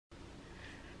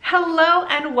Hello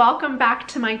and welcome back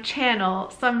to my channel.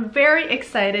 So I'm very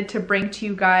excited to bring to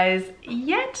you guys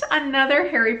yet another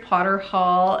Harry Potter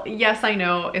haul. Yes, I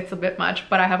know it's a bit much,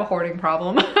 but I have a hoarding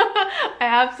problem. I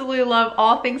absolutely love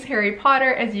all things Harry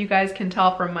Potter, as you guys can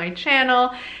tell from my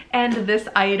channel. And this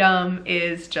item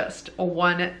is just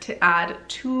one to add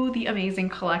to the amazing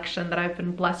collection that I've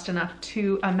been blessed enough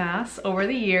to amass over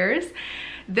the years.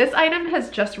 This item has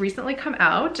just recently come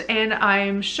out, and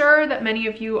I'm sure that many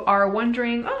of you are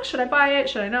wondering, oh, should I buy it?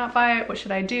 Should I not buy it? What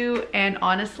should I do? And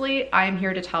honestly, I'm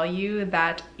here to tell you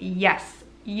that yes,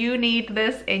 you need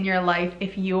this in your life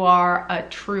if you are a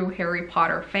true Harry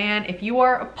Potter fan. If you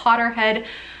are a Potterhead,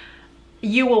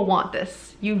 you will want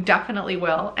this. You definitely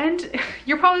will. And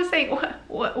you're probably saying,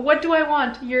 what do I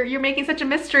want? You're making such a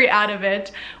mystery out of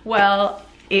it. Well,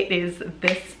 it is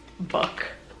this book.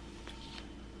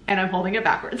 And I'm holding it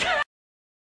backwards.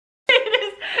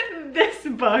 It is this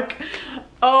book.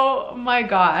 Oh my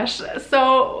gosh.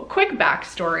 So quick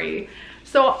backstory.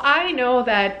 So I know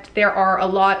that there are a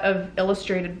lot of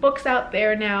illustrated books out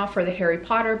there now for the Harry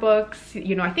Potter books.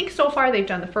 You know, I think so far they've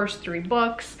done the first 3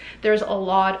 books. There's a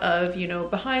lot of, you know,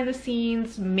 behind the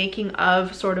scenes making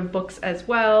of sort of books as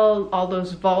well. All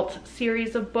those Vault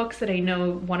series of books that I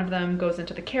know one of them goes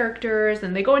into the characters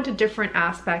and they go into different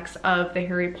aspects of the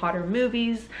Harry Potter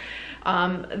movies.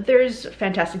 There's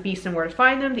Fantastic Beasts and Where to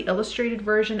Find Them, the illustrated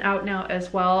version out now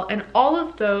as well. And all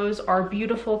of those are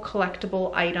beautiful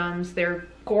collectible items. They're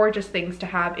gorgeous things to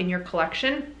have in your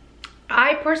collection.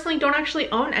 I personally don't actually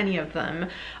own any of them.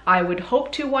 I would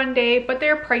hope to one day, but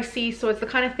they're pricey. So it's the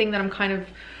kind of thing that I'm kind of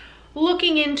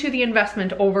looking into the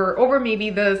investment over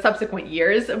maybe the subsequent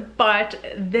years. But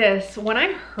this, when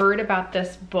I heard about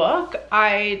this book,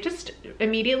 I just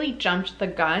immediately jumped the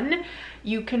gun.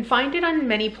 You can find it on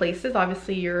many places,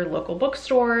 obviously your local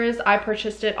bookstores. I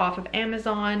purchased it off of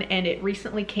Amazon and it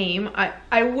recently came.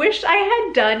 I wish I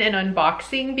had done an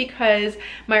unboxing because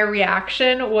my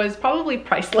reaction was probably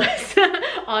priceless,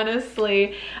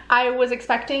 honestly. I was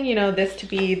expecting, you know, this to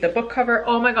be the book cover.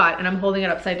 Oh my God, and I'm holding it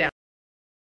upside down.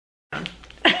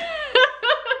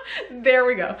 There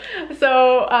we go.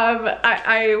 So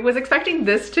I was expecting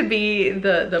this to be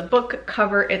the book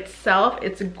cover itself.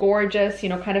 It's gorgeous, you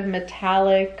know, kind of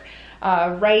metallic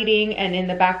writing, and in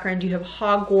the background you have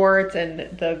Hogwarts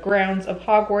and the grounds of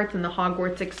Hogwarts and the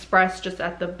Hogwarts Express just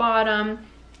at the bottom.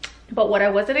 But what I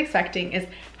wasn't expecting is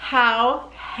how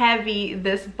heavy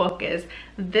this book is.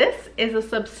 This is a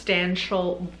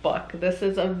substantial book. This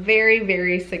is a very,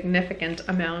 very significant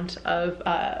amount of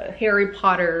Harry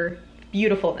Potter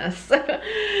beautifulness.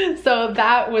 So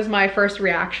that was my first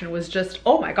reaction, was just,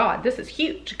 oh my God, this is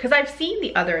huge. Because I've seen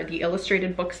the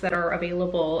illustrated books that are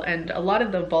available, and a lot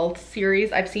of the Vault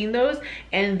series, I've seen those,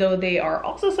 and though they are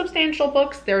also substantial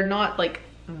books, they're not like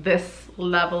this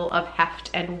level of heft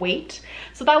and weight.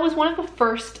 So that was one of the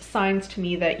first signs to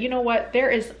me that, you know what, there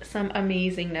is some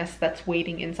amazingness that's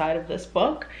waiting inside of this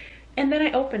book. And then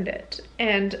I opened it,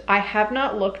 and I have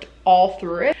not looked all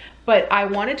through it, but I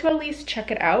wanted to at least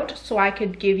check it out so I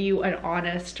could give you an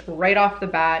honest, right off the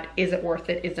bat, is it worth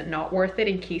it, is it not worth it,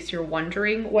 in case you're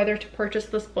wondering whether to purchase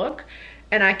this book.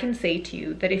 And I can say to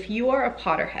you that if you are a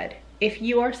Potterhead, if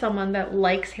you are someone that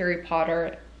likes Harry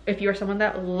Potter, if you're someone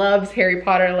that loves Harry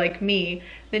Potter like me,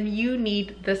 then you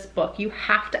need this book. You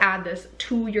have to add this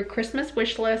to your Christmas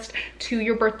wish list, to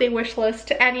your birthday wish list,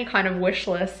 to any kind of wish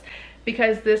list,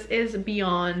 because this is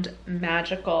beyond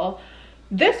magical.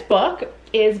 This book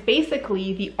is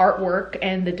basically the artwork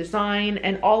and the design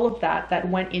and all of that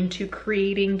went into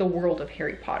creating the world of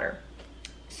Harry Potter.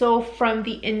 So from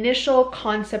the initial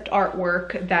concept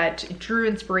artwork that drew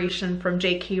inspiration from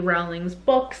J.K. Rowling's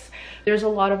books, there's a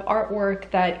lot of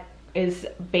artwork that is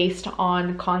based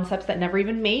on concepts that never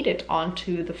even made it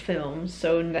onto the film,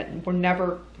 so that were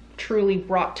never truly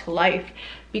brought to life,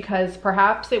 because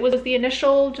perhaps it was the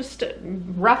initial just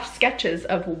rough sketches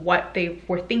of what they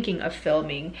were thinking of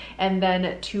filming, and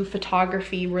then to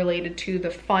photography related to the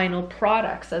final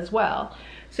products as well.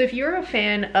 So if you're a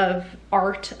fan of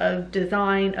art, of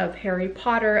design, of Harry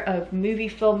Potter, of movie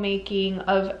filmmaking,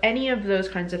 of any of those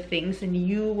kinds of things, then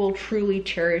you will truly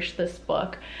cherish this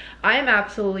book. I am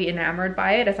absolutely enamored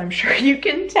by it, as I'm sure you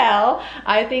can tell.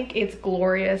 I think it's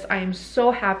glorious. I am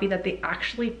so happy that they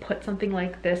actually put something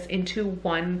like this into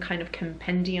one kind of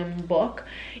compendium book,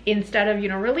 instead of, you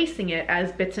know, releasing it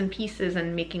as bits and pieces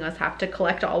and making us have to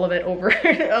collect all of it over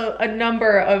a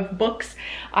number of books.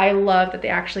 I love that they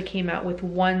actually came out with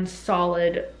one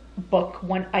solid book,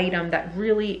 one item that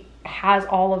really has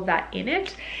all of that in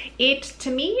it. It,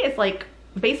 to me, is like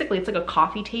basically it's like a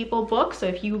coffee table book. So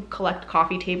if you collect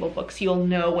coffee table books, you'll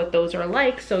know what those are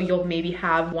like. So you'll maybe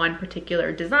have one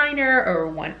particular designer or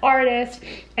one artist,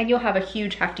 and you'll have a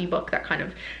huge hefty book that kind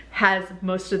of has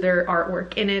most of their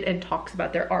artwork in it and talks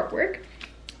about their artwork.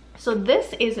 So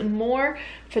this is more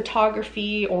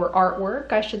photography or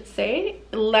artwork, I should say,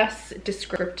 less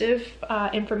descriptive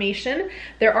information.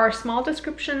 There are small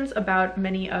descriptions about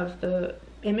many of the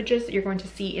images that you're going to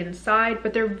see inside,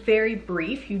 but they're very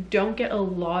brief. You don't get a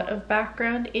lot of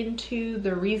background into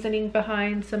the reasoning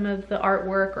behind some of the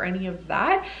artwork or any of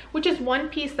that, which is one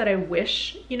piece that I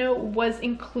wish, you know, was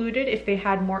included if they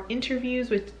had more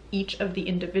interviews with each of the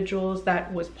individuals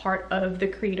that was part of the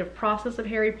creative process of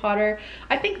Harry Potter.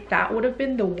 I think that would have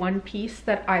been the one piece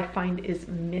that I find is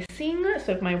missing.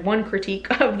 So my one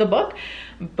critique of the book,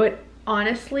 but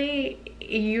honestly,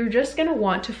 you're just gonna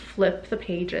want to flip the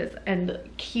pages and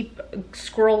keep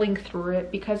scrolling through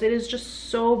it because it is just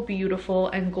so beautiful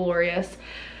and glorious.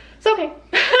 So okay,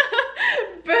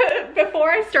 but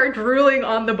before I start drooling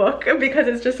on the book because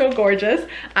it's just so gorgeous,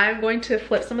 I'm going to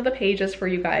flip some of the pages for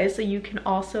you guys so you can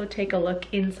also take a look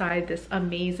inside this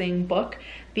amazing book,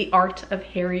 The Art of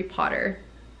Harry Potter.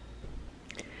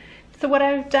 So what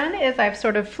I've done is I've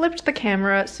sort of flipped the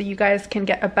camera so you guys can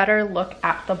get a better look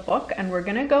at the book, and we're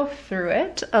gonna go through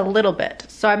it a little bit.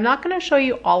 So I'm not gonna show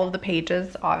you all of the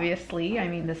pages, obviously. I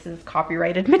mean, this is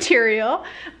copyrighted material,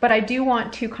 but I do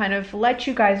want to kind of let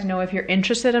you guys know, if you're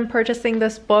interested in purchasing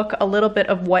this book, a little bit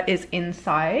of what is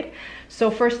inside. So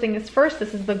first thing is first,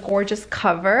 this is the gorgeous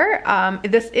cover.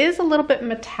 This is a little bit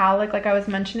metallic, like I was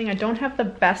mentioning. I don't have the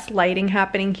best lighting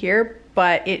happening here,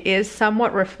 but it is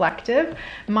somewhat reflective.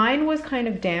 Mine was kind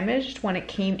of damaged when it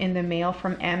came in the mail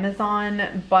from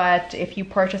Amazon, but if you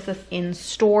purchase this in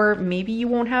store, maybe you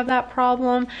won't have that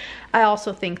problem. I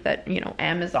also think that, you know,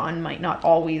 Amazon might not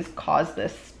always cause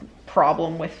this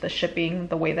problem with the shipping.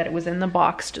 The way that it was in the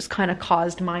box just kind of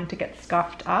caused mine to get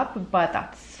scuffed up, but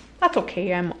that's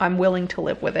okay. I'm willing to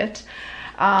live with it.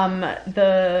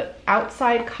 The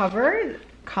outside cover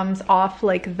comes off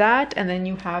like that, and then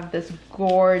you have this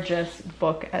gorgeous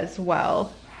book as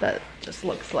well that just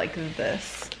looks like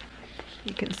this.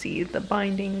 You can see the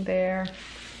binding there.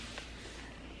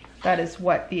 That is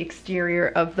what the exterior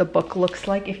of the book looks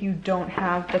like if you don't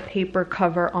have the paper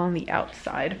cover on the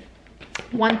outside.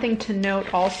 One thing to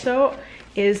note also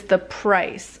is the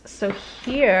price. So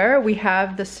here we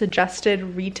have the suggested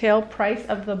retail price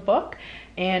of the book,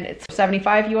 and it's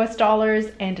 $75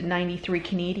 US and 93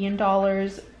 Canadian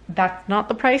dollars. That's not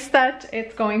the price that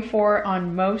it's going for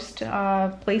on most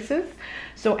places.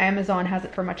 So Amazon has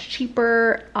it for much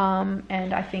cheaper,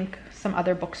 and I think some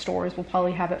other bookstores will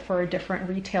probably have it for a different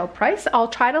retail price. I'll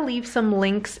try to leave some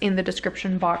links in the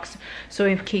description box, so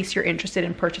in case you're interested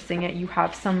in purchasing it, you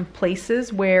have some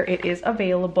places where it is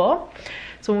available.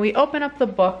 So when we open up the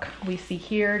book, we see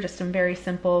here just some very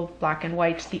simple black and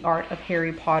white, The Art of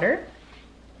Harry Potter.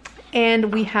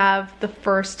 And we have the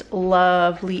first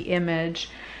lovely image.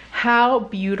 How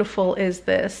beautiful is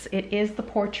this? It is the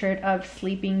portrait of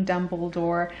sleeping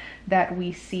Dumbledore that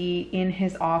we see in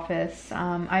his office.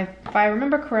 If I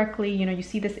remember correctly, you know, you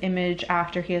see this image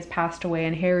after he has passed away,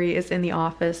 and Harry is in the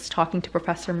office talking to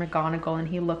Professor McGonagall, and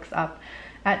he looks up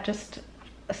at just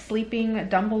a sleeping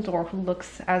Dumbledore who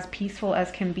looks as peaceful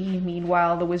as can be.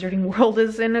 Meanwhile, the wizarding world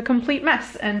is in a complete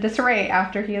mess and disarray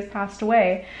after he has passed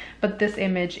away. But this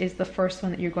image is the first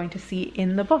one that you're going to see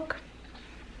in the book.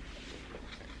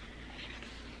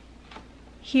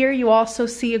 Here you also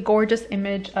see a gorgeous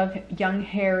image of young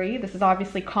Harry. This is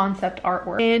obviously concept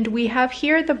artwork. And we have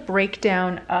here the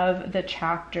breakdown of the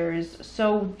chapters.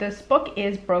 So this book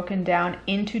is broken down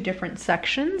into different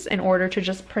sections in order to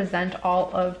just present all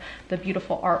of the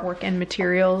beautiful artwork and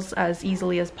materials as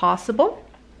easily as possible.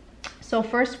 So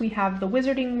first we have the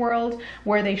Wizarding World,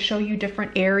 where they show you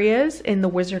different areas in the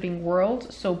Wizarding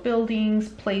World. So buildings,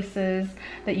 places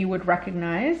that you would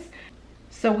recognize.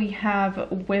 So we have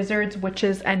wizards,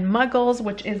 witches, and muggles,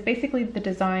 which is basically the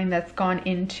design that's gone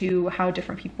into how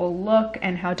different people look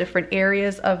and how different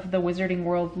areas of the Wizarding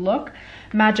World look.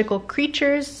 Magical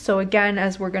creatures, so again,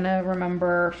 as we're gonna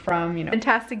remember from, you know,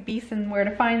 Fantastic Beasts and Where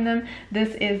to Find Them,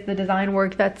 this is the design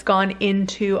work that's gone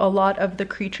into a lot of the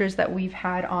creatures that we've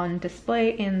had on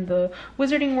display in the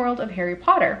Wizarding World of Harry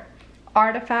Potter.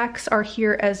 Artifacts are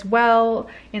here as well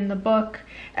in the book,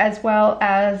 as well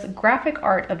as graphic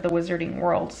art of the Wizarding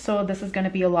World. So this is going to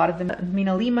be a lot of the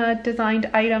Mina Lima designed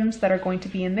items that are going to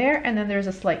be in there, and then there's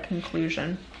a slight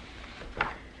conclusion.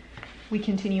 We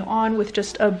continue on with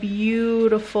just a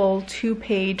beautiful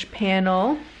two-page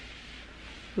panel.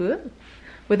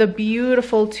 With a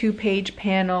beautiful two-page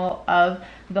panel of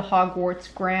the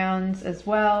Hogwarts grounds as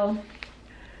well.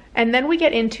 And then we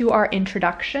get into our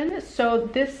introduction. So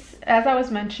this, as I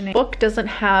was mentioning, the book doesn't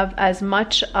have as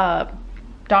much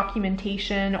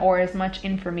documentation or as much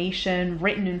information,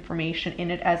 written information in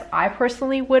it as I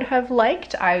personally would have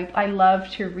liked. I love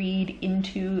to read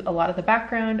into a lot of the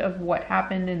background of what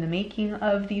happened in the making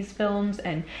of these films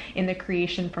and in the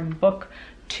creation from book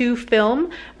to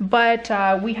film, but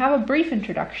we have a brief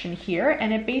introduction here,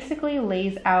 and it basically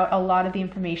lays out a lot of the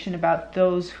information about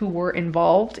those who were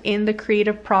involved in the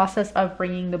creative process of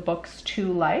bringing the books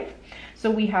to life. So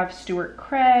we have Stuart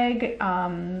Craig,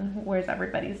 where's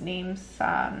everybody's names?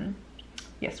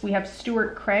 Yes, we have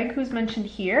Stuart Craig, who's mentioned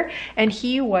here, and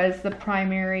he was the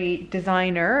primary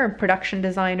designer, production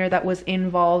designer that was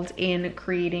involved in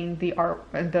creating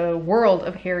the world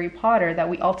of Harry Potter that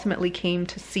we ultimately came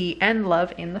to see and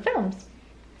love in the films.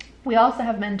 We also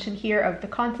have mention here of the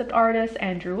concept artists,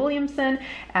 Andrew Williamson,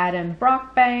 Adam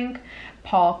Brockbank,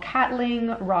 Paul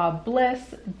Catling, Rob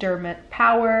Bliss, Dermot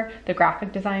Power, the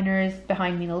graphic designers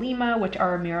behind Mina Lima, which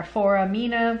are Mirafora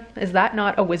Mina. Is that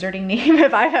not a wizarding name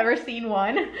if I've ever seen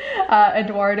one?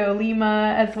 Eduardo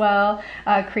Lima as well,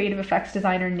 creative effects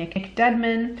designer Nick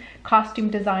Deadman, costume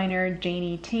designer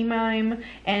Janie Tamime,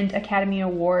 and Academy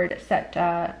Award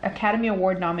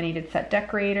nominated set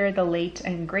decorator, the late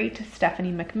and great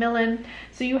Stephanie McMillan.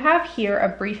 So you have here a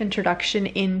brief introduction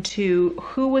into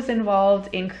who was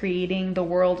involved in creating the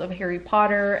world of Harry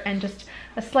Potter and just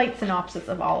a slight synopsis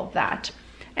of all of that.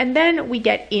 And then we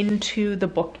get into the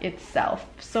book itself.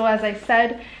 So as I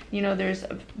said, you know, there's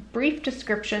brief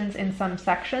descriptions in some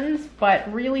sections,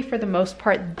 but really for the most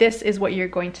part, this is what you're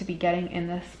going to be getting in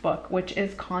this book, which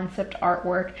is concept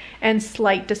artwork and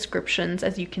slight descriptions,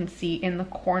 as you can see in the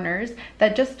corners,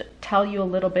 that just tell you a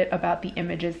little bit about the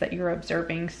images that you're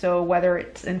observing. So whether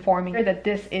it's informing that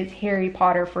this is Harry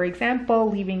Potter, for example,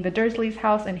 leaving the Dursleys'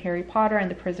 house in Harry Potter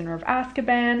and the Prisoner of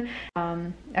Azkaban,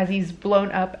 as he's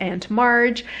blown up Aunt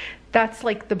Marge. That's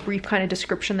like the brief kind of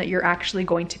description that you're actually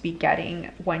going to be getting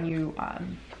when you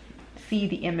see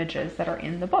the images that are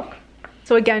in the book.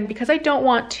 So again, because I don't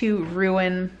want to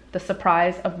ruin the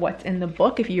surprise of what's in the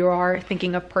book if you are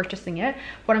thinking of purchasing it,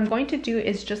 what I'm going to do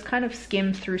is just kind of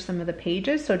skim through some of the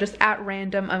pages. So just at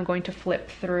random, I'm going to flip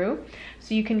through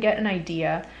so you can get an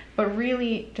idea, but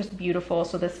really just beautiful.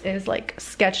 So this is like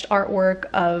sketched artwork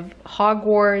of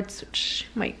Hogwarts, which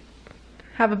might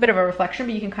have a bit of a reflection,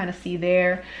 but you can kind of see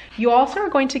there. You also are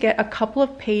going to get a couple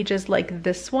of pages like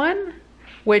this one,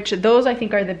 which those I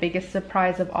think are the biggest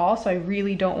surprise of all, so I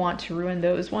really don't want to ruin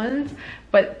those ones.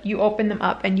 But you open them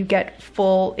up and you get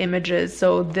full images.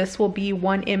 So this will be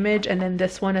one image, and then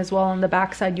this one as well on the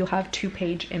back side, you'll have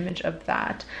 2-page image of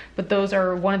that. But those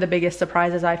are one of the biggest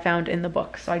surprises I found in the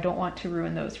book, so I don't want to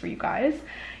ruin those for you guys.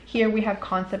 Here we have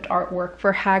concept artwork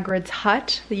for Hagrid's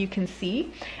hut that you can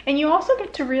see. And you also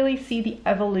get to really see the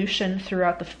evolution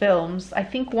throughout the films. I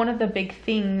think one of the big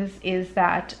things is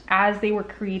that as they were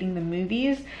creating the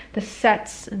movies, the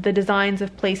sets, the designs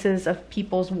of places, of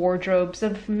people's wardrobes,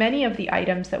 of many of the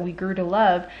items that we grew to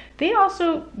love, they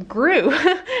also grew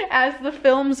as the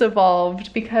films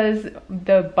evolved because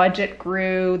the budget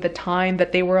grew, the time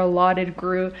that they were allotted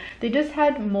grew. They just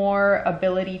had more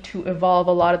ability to evolve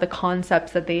a lot of the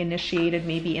concepts that they initiated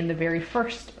maybe in the very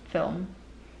first film.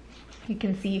 You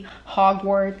can see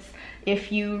Hogwarts.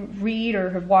 If you read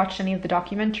or have watched any of the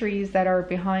documentaries that are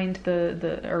behind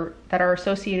or that are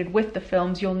associated with the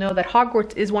films, you'll know that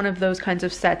Hogwarts is one of those kinds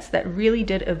of sets that really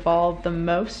did evolve the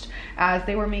most as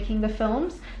they were making the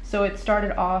films. So it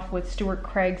started off with Stuart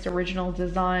Craig's original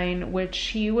design, which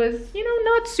he was, you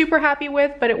know, not super happy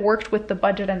with, but it worked with the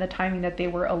budget and the timing that they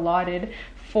were allotted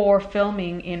for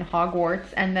filming in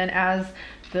Hogwarts. And then as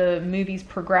the movies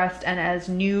progressed and as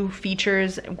new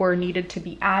features were needed to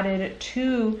be added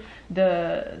to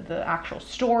the actual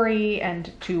story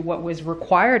and to what was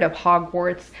required of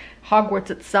Hogwarts, Hogwarts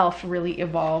itself really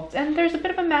evolved. And there's a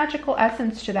bit of a magical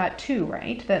essence to that too,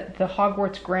 right? That the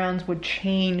Hogwarts grounds would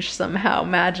change somehow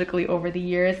magically over the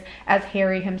years as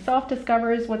Harry himself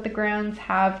discovers what the grounds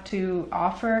have to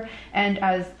offer and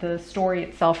as the story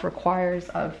itself requires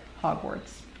of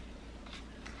Hogwarts.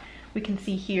 We can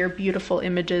see here beautiful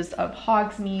images of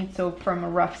Hogsmeade, so from a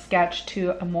rough sketch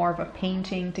to a more of a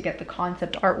painting to get the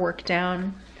concept artwork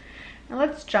down. Now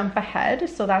let's jump ahead.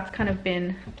 So that's kind of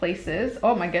been places.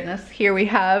 Oh my goodness, here we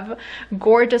have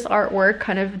gorgeous artwork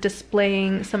kind of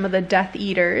displaying some of the Death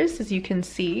Eaters, as you can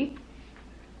see.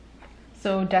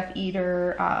 So Death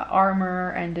Eater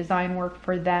armor and design work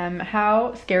for them.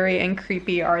 How scary and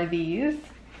creepy are these?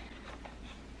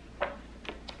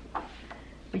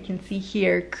 We can see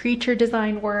here creature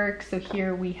design work. So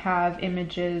here we have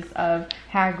images of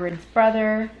Hagrid's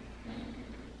brother.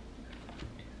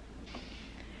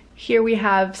 Here we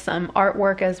have some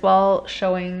artwork as well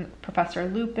showing Professor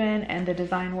Lupin and the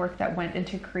design work that went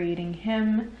into creating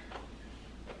him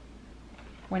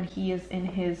when he is in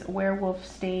his werewolf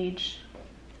stage.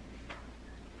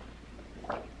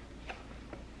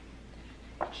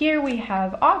 Here we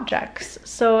have objects.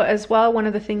 So as well, one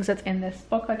of the things that's in this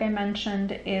book, like I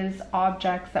mentioned, is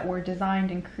objects that were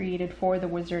designed and created for the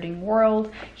wizarding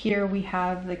world. Here we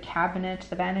have the cabinet,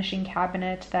 the vanishing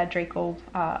cabinet that Draco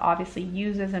obviously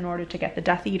uses in order to get the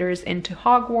Death Eaters into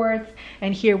Hogwarts.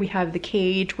 And here we have the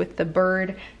cage with the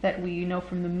bird that we know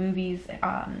from the movies.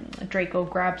 Draco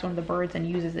grabs one of the birds and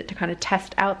uses it to kind of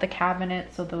test out the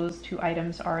cabinet. So those two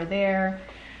items are there.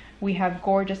 We have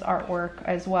gorgeous artwork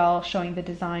as well showing the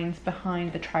designs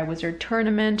behind the Triwizard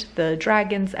Tournament, the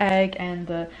Dragon's Egg, and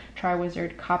the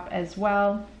Triwizard Cup as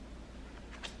well.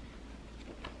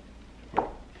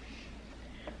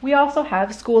 We also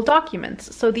have school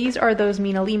documents. So these are those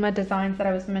Mina Lima designs that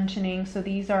I was mentioning. So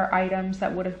these are items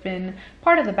that would have been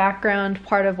part of the background,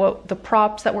 part of what the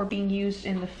props that were being used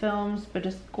in the films, but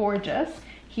just gorgeous.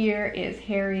 Here is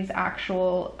Harry's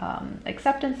actual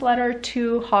acceptance letter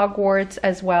to Hogwarts,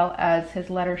 as well as his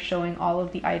letter showing all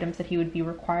of the items that he would be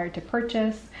required to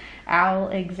purchase. OWL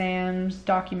exams,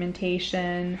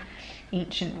 documentation,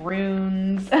 ancient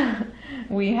runes.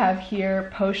 We have here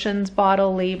potions,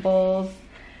 bottle labels.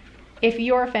 If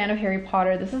you're a fan of Harry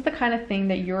Potter, this is the kind of thing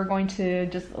that you're going to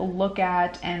just look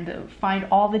at and find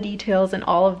all the details in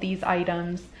all of these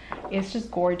items. It's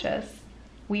just gorgeous.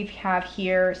 We have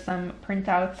here some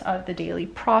printouts of the Daily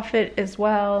Prophet as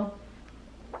well.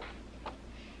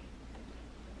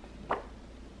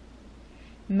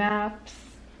 Maps.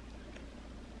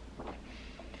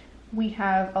 We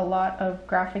have a lot of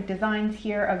graphic designs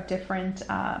here of different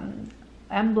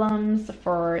emblems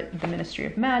for the Ministry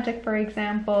of Magic, for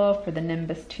example, for the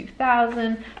Nimbus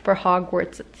 2000, for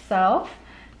Hogwarts itself.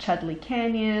 Chudley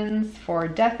Canyons, for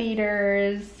Death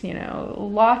Eaters, you know,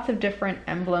 lots of different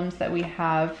emblems that we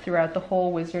have throughout the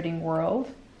whole wizarding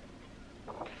world.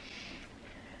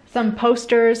 Some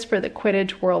posters for the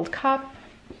Quidditch World Cup.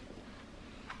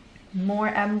 More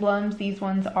emblems. These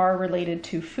ones are related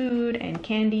to food and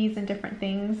candies and different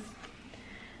things.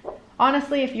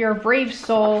 Honestly, if you're a brave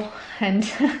soul and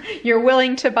you're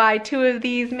willing to buy 2 of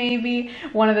these, maybe,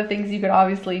 one of the things you could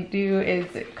obviously do is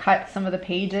cut some of the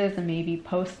pages and maybe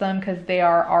post them, because they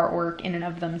are artwork in and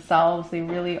of themselves. They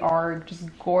really are just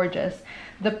gorgeous.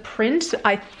 The print,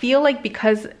 I feel like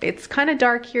because it's kind of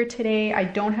dark here today, I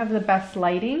don't have the best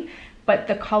lighting, but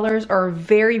the colors are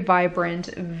very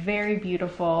vibrant, very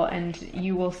beautiful, and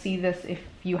you will see this if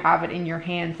you have it in your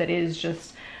hands. That is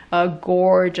just a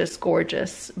gorgeous,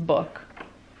 gorgeous book.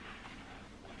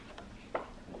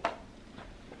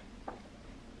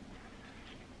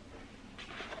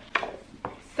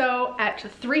 So at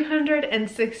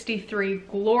 363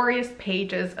 glorious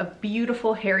pages of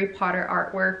beautiful Harry Potter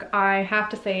artwork, I have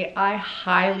to say I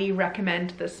highly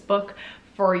recommend this book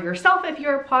for yourself if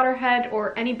you're a Potterhead,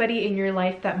 or anybody in your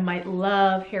life that might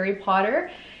love Harry Potter.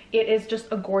 It is just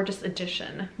a gorgeous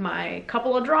addition. My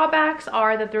couple of drawbacks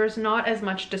are that there's not as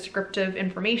much descriptive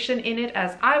information in it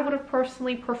as I would have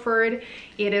personally preferred.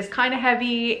 It is kind of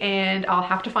heavy, and I'll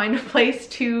have to find a place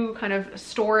to kind of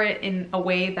store it in a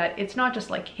way that it's not just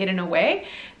like hidden away.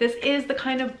 This is the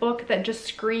kind of book that just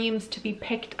screams to be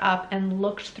picked up and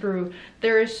looked through.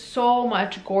 There is so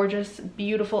much gorgeous,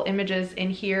 beautiful images in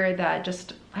here that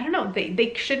just, I don't know,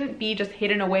 they shouldn't be just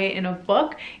hidden away in a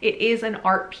book. It is an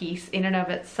art piece in and of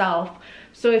itself.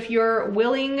 So if you're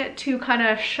willing to kind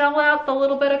of shell out the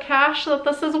little bit of cash that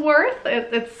this is worth,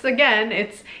 it's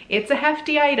a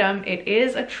hefty item. It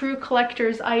is a true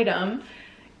collector's item.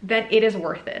 Then it is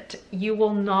worth it. You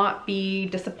will not be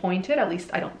disappointed. At least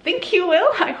I don't think you will.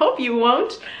 I hope you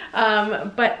won't.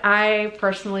 But I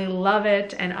personally love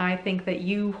it, and I think that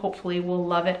you hopefully will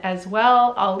love it as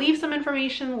well. I'll leave some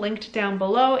information linked down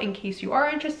below in case you are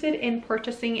interested in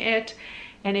purchasing it.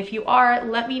 And if you are,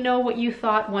 let me know what you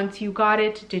thought once you got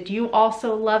it. Did you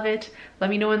also love it? Let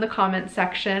me know in the comment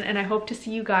section, and I hope to see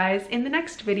you guys in the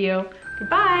next video.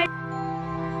 Goodbye!